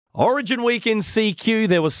Origin week in CQ,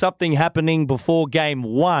 there was something happening before Game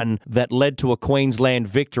 1 that led to a Queensland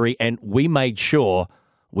victory, and we made sure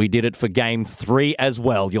we did it for Game 3 as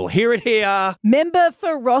well. You'll hear it here. Member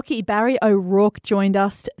for Rocky, Barry O'Rourke, joined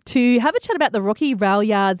us to have a chat about the Rocky Rail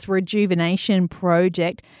Yards Rejuvenation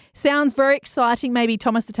Project. Sounds very exciting. Maybe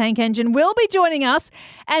Thomas the Tank Engine will be joining us.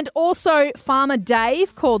 And also Farmer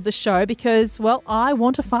Dave called the show because, well, I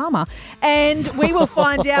want a farmer. And we will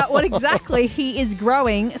find out what exactly he is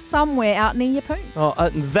growing somewhere out near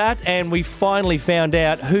Yeppoon. And we finally found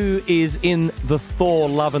out who is in the Thor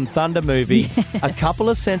Love and Thunder movie. Yes. A couple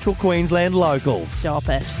of Central Queensland locals. Stop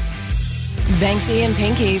it. Banksy and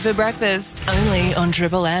Pinky for breakfast, only on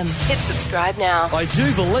Triple M. Hit subscribe now. I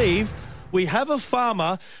do believe we have a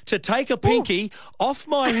farmer to take a Pinky off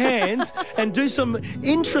my hands and do some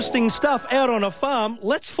interesting stuff out on a farm.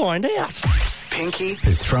 Let's find out. Pinky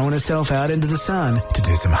has thrown herself out into the sun to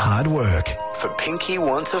do some hard work for Pinky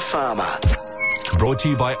Wants a Farmer. Brought to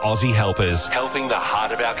you by Aussie Helpers, helping the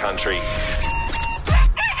heart of our country.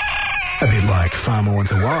 A bit like Farmer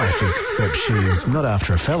Wants a Wife, except she's not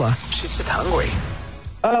after a fella, she's just hungry.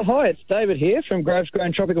 Hi, it's David here from Groves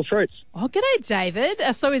Grown Tropical Fruits. Oh, g'day, David.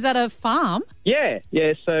 So is that a farm? Yeah.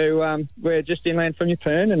 So we're just inland from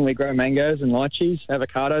Yeppoon and we grow mangoes and lychees,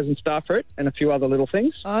 avocados and starfruit and a few other little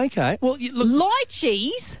things. Okay. Well, look,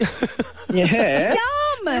 Lychees? Yeah.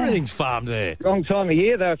 Yum! Everything's farmed there. Wrong time of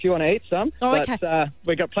year, though, if you want to eat some. Oh, okay. But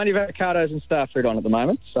we've got plenty of avocados and starfruit on at the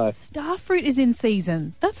moment. So Starfruit is in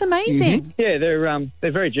season. That's amazing. Yeah,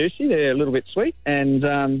 they're very juicy. They're a little bit sweet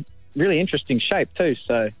and really interesting shape too.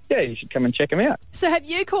 So, yeah, you should come and check them out. So have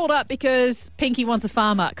you called up because Pinky wants a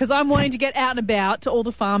farmer? Because I'm wanting to get out and about to all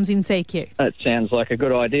the farms in CQ. That sounds like a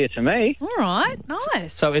good idea to me. All right,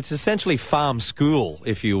 nice. So it's essentially farm school,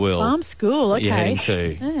 if you will. Farm school, okay. You're heading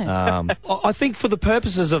to. Yeah. I think for the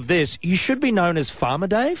purposes of this, you should be known as Farmer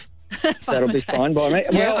Dave. That'll be fine by me.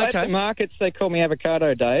 Yeah, Well, okay. at the markets, they call me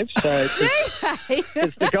Avocado Dave. So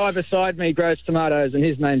it's the guy beside me grows tomatoes, and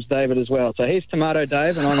his name's David as well. So he's Tomato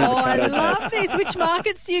Dave, and I'm Avocado I Dave. love this. Which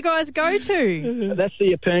markets do you guys go to? That's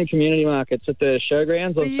the Yeppoon Community Markets at the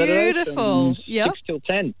showgrounds on Saturdays. Beautiful. From Yep. 6 till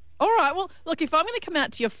 10. All right, well, look, if I'm going to come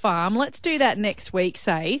out to your farm, let's do that next week,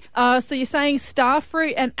 say. So you're saying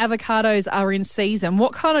starfruit and avocados are in season.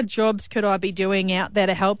 What kind of jobs could I be doing out there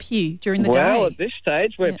to help you during the day? Well, at this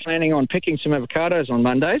stage, we're planning on picking some avocados on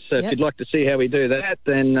Monday. So if you'd like to see how we do that,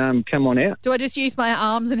 then come on out. Do I just use my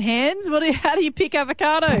arms and hands? How do you pick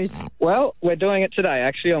avocados? Well, we're doing it today,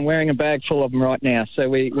 actually. I'm wearing a bag full of them right now.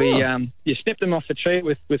 So you snip them off the tree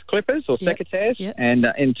with clippers or secateurs and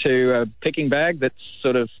into a picking bag that's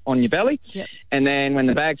sort of on your belly. Yep. And then when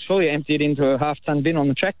the bag's full, you empty it into a half-ton bin on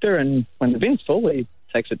the tractor, and when the bin's full, he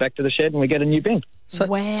takes it back to the shed and we get a new bin.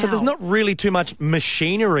 Wow. So there's not really too much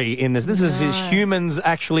machinery in this. This is humans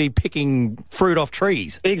actually picking fruit off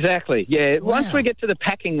trees. Exactly, yeah. Wow. Once we get to the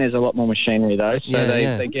packing, there's a lot more machinery, though. So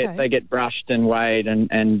they get brushed and weighed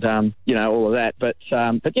and all of that. But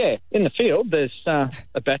yeah, in the field, there's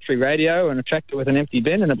a battery radio and a tractor with an empty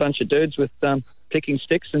bin and a bunch of dudes with picking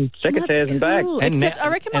sticks and secateurs and bags. Except I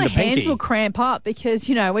reckon my hands will cramp up because,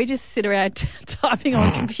 we just sit around typing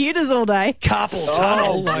on computers all day. Carpal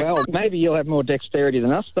tunnel. Well, maybe you'll have more dexterity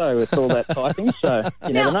than us, though, with all that typing, so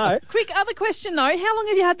you never know. Quick other question, though. How long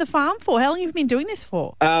have you had the farm for? How long have you been doing this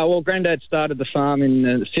for? Well, Grandad started the farm in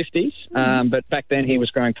the 50s, but back then he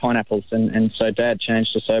was growing pineapples, and so Dad changed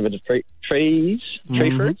us over to tree fruits,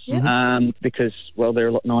 because, well, they're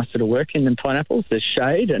a lot nicer to work in than pineapples. There's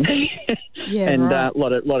shade and a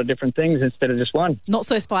lot of different things instead of just one. Not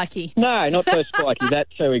so spiky. No, not so spiky. That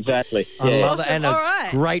too, exactly. I love that. Awesome. And a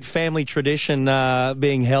great family tradition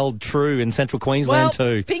being held true in Central Queensland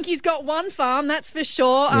too. Pinky's got one farm, that's for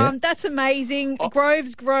sure. That's amazing.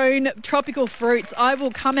 Groves Grown Tropical Fruits. I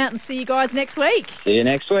will come out and see you guys next week. See you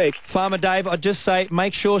next week. Farmer Dave, I'd just say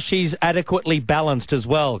make sure she's adequately balanced as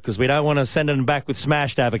well, because we don't want to send her back with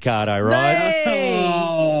smashed avocado, right? Hey!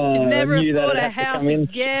 Oh, Can never I knew afford that'd a have to house come in.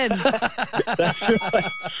 again. That's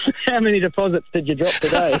right. How many deposits did you drop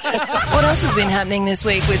today? What else has been happening this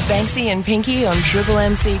week with Banksy and Pinky on Triple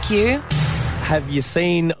MCQ? Have you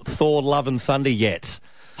seen Thor Love and Thunder yet?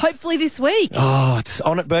 Hopefully this week. Oh, it's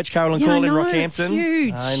on at Birch Carroll and Yeah, I Cool in know, Rockhampton. it's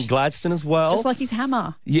huge. And Gladstone as well. Just like his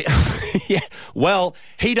hammer. Yeah. Yeah. Well,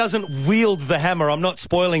 he doesn't wield the hammer. I'm not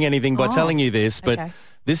spoiling anything by telling you this, but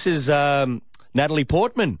this is Natalie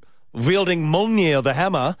Portman wielding Mjolnir, the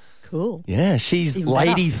hammer. Cool. Yeah, she's Even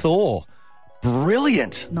Lady better. Thor.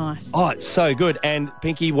 Brilliant. Nice. Oh, it's so good. And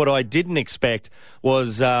Pinky, what I didn't expect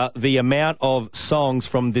was the amount of songs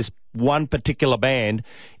from this one particular band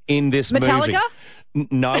in this movie. Metallica?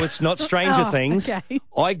 No, it's not Stranger Oh, Things. okay.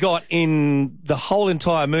 I got in the whole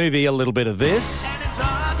entire movie a little bit of this.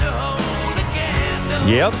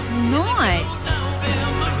 Yep. Nice.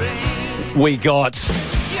 We got...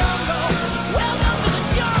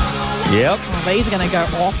 Yep. Oh, these are going to go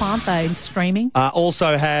off, aren't they, in streaming?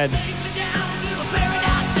 Also had...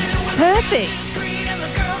 Perfect.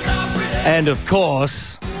 And, of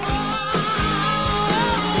course...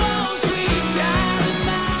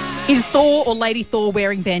 Is Thor or Lady Thor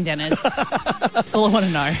wearing bandanas? That's all I want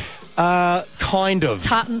to know. Kind of.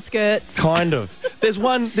 Tartan skirts. Kind of. There's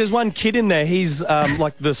one kid in there. He's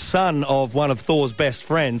like the son of one of Thor's best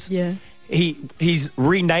friends. Yeah. He's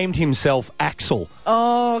renamed himself Axel.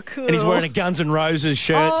 Oh, cool. And he's wearing a Guns N' Roses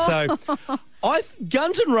shirt. So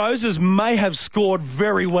Guns N' Roses may have scored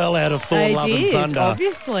very well out of Thor They Love did, and Thunder.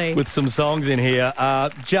 obviously. With some songs in here.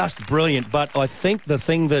 Just brilliant. But I think the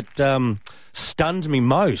thing that stunned me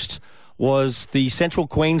most was the Central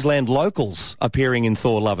Queensland locals appearing in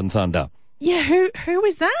Thor Love and Thunder. Yeah, who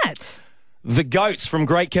is that? The Goats from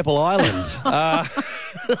Great Keppel Island. I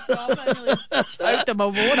nearly choked on my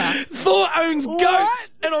water. Thor owns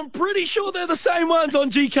goats, and I'm pretty sure they're the same ones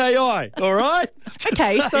on GKI, all right? Just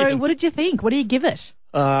Okay, so saying. what did you think? What do you give it?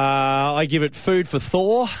 I give it food for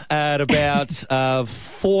Thor at about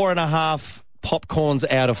 4.5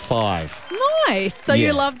 popcorns out of 5. Nice. So Yeah.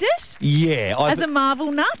 you loved it? Yeah. As a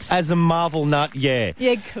Marvel nut? As a Marvel nut, yeah.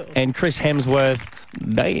 Yeah, cool. And Chris Hemsworth,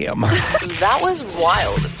 damn. That was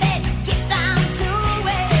wild.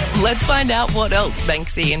 Let's find out what else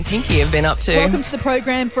Banksy and Pinky have been up to. Welcome to the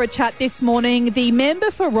program for a chat this morning. The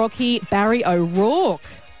member for Rocky, Barry O'Rourke.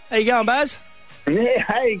 How you going, Baz? Yeah,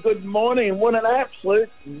 hey, good morning. What an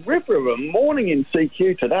absolute ripper of a morning in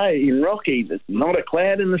CQ today in Rocky. There's not a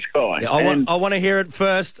cloud in the sky. Yeah, And I want to hear it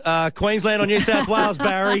first. Queensland or New South Wales,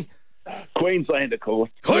 Barry? Queensland, of course.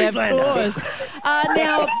 Queensland. Yeah, of course.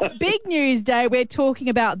 Now, big news day. We're talking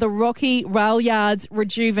about the Rocky Rail Yards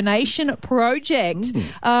Rejuvenation Project.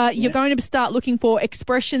 You're going to start looking for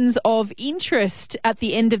expressions of interest at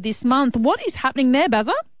the end of this month. What is happening there,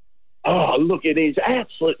 Bazza? Oh, look, it is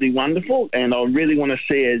absolutely wonderful, and I really want to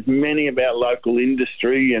see as many of our local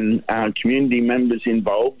industry and community members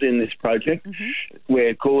involved in this project.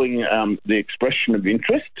 We're calling the expression of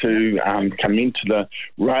interest to come into the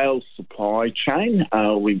rail supply chain.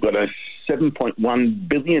 We've got a $7.1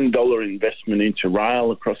 billion investment into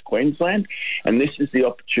rail across Queensland, and this is the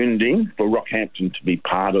opportunity for Rockhampton to be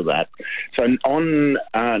part of that. So on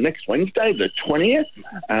next Wednesday, the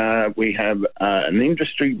 20th, we have an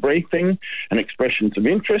industry briefing and expressions of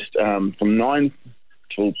interest from 9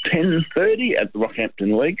 till 10:30 at the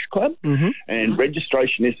Rockhampton Leagues Club, and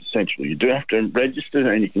registration is essential. You do have to register,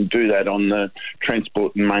 and you can do that on the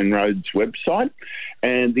Transport and Main Roads website.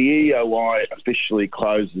 And the EOI officially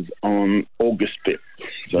closes on August 5th.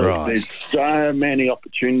 So there's so many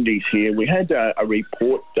opportunities here. We had a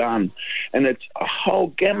report done, and it's a whole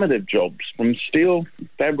gamut of jobs, from steel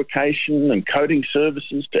fabrication and coating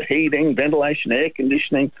services to heating, ventilation, air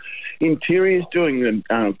conditioning, interiors, doing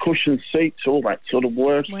the cushion seats, all that sort of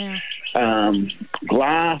work.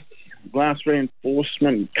 Wow. Glass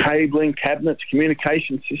reinforcement, cabling, cabinets,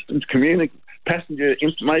 communication systems, passenger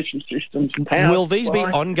information systems. Power Will these be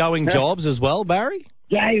supply. ongoing jobs as well, Barry?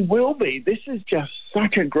 Yeah, it will be. This is just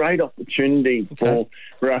such a great opportunity for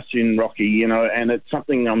us in Rocky, you know, and it's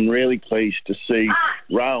something I'm really pleased to see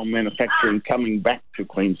rail manufacturing coming back to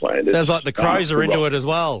Queensland. Sounds like the Crows are into it as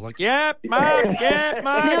well. Like, yep, mate, yep,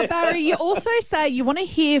 Now, mate. Barry, you also say you want to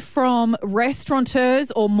hear from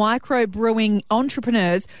restaurateurs or micro-brewing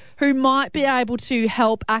entrepreneurs who might be able to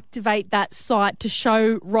help activate that site to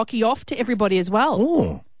show Rocky off to everybody as well.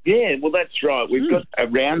 Ooh. Yeah, well, that's right. We've got a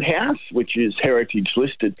roundhouse, which is heritage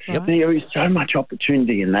listed. There is so much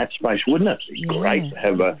opportunity in that space, wouldn't it? It's great to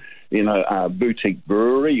have a boutique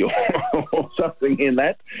brewery or something in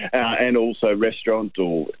that, and also restaurant,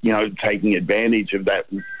 or, you know, taking advantage of that,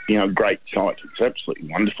 you know, great site. It's absolutely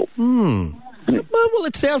wonderful. Well,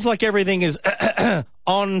 it sounds like everything is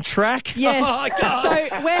on track. Yes. Oh, God.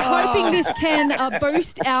 So we're hoping this can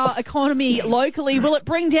boost our economy locally. Will it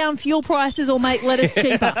bring down fuel prices or make lettuce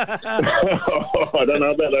cheaper? I don't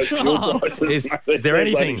know about those fuel prices. Is there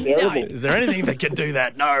anything? Terrible. Is there anything that can do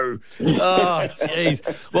that? No. Oh, jeez.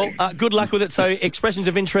 Well, good luck with it. So, expressions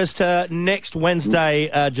of interest next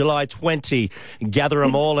Wednesday, July 20. Gather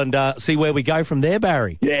them all and see where we go from there,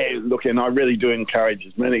 Barry. Yeah, look, and I really do encourage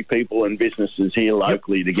as many people and businesses here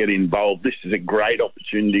locally to get involved. This is a great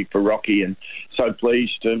opportunity for Rocky, and so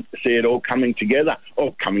pleased to see it all coming together,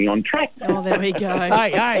 or coming on track. Oh, there we go.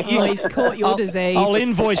 Hey, Oh, he's caught your disease. I'll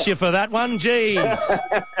invoice you for that one. Jeez.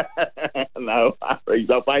 No No worries.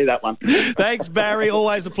 I'll pay that one. Thanks, Barry.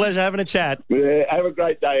 Always a pleasure having a chat. Yeah, have a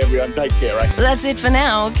great day, everyone. Take care. Eh? That's it for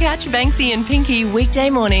now. Catch Banksy and Pinky weekday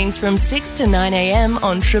mornings from 6 to 9 a.m.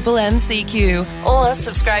 on Triple M CQ. Or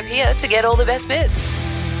subscribe here to get all the best bits.